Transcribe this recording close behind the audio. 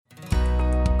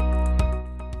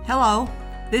Hello,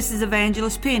 this is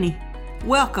Evangelist Penny.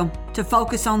 Welcome to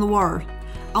Focus on the Word.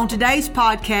 On today's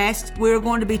podcast, we're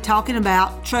going to be talking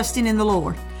about trusting in the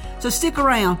Lord. So stick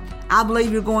around. I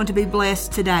believe you're going to be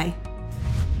blessed today.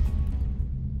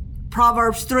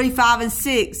 Proverbs 3, 5, and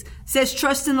 6 says,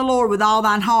 "Trust in the Lord with all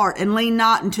thine heart, and lean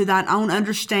not into thine own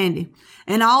understanding.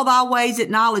 In all thy ways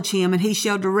acknowledge him, and he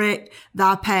shall direct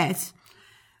thy paths."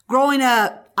 Growing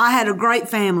up, I had a great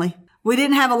family. We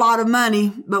didn't have a lot of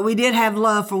money, but we did have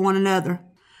love for one another.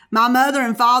 My mother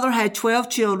and father had 12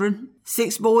 children,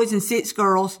 6 boys and 6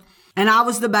 girls, and I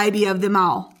was the baby of them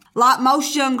all. Like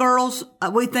most young girls,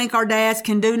 we think our dads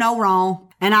can do no wrong,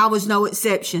 and I was no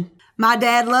exception. My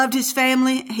dad loved his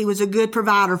family. He was a good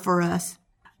provider for us.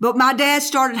 But my dad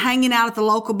started hanging out at the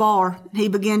local bar. He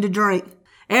began to drink.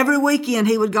 Every weekend,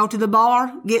 he would go to the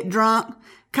bar, get drunk,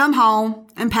 come home,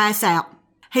 and pass out.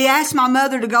 He asked my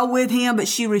mother to go with him, but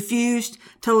she refused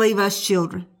to leave us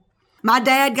children. My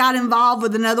dad got involved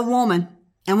with another woman,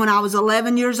 and when I was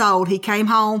 11 years old, he came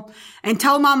home and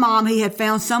told my mom he had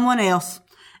found someone else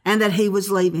and that he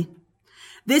was leaving.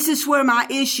 This is where my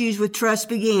issues with trust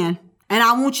began, and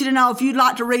I want you to know if you'd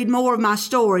like to read more of my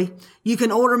story, you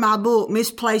can order my book,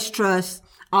 Misplaced Trust,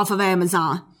 off of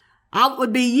Amazon. It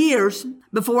would be years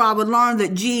before I would learn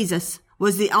that Jesus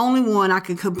was the only one I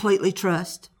could completely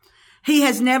trust. He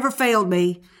has never failed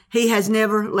me. He has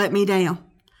never let me down.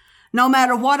 No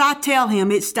matter what I tell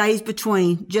him, it stays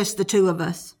between just the two of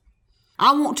us.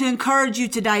 I want to encourage you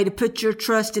today to put your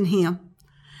trust in him.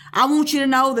 I want you to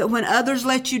know that when others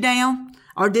let you down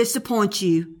or disappoint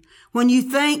you, when you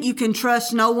think you can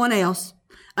trust no one else,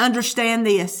 understand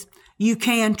this: you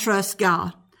can trust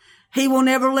God. He will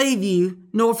never leave you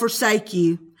nor forsake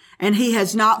you, and he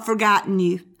has not forgotten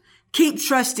you. Keep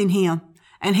trusting him,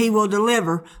 and he will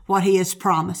deliver what he has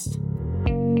promised.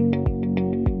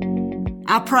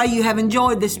 I pray you have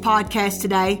enjoyed this podcast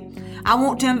today. I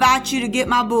want to invite you to get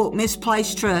my book,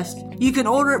 Misplaced Trust. You can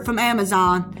order it from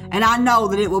Amazon, and I know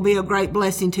that it will be a great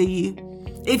blessing to you.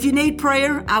 If you need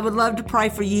prayer, I would love to pray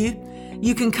for you.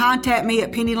 You can contact me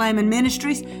at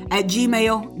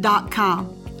pennylamonministries@gmail.com.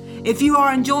 If you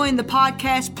are enjoying the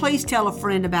podcast, please tell a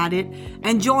friend about it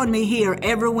and join me here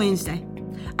every Wednesday.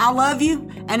 I love you,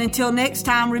 and until next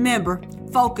time, remember,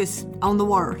 focus on the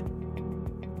Word.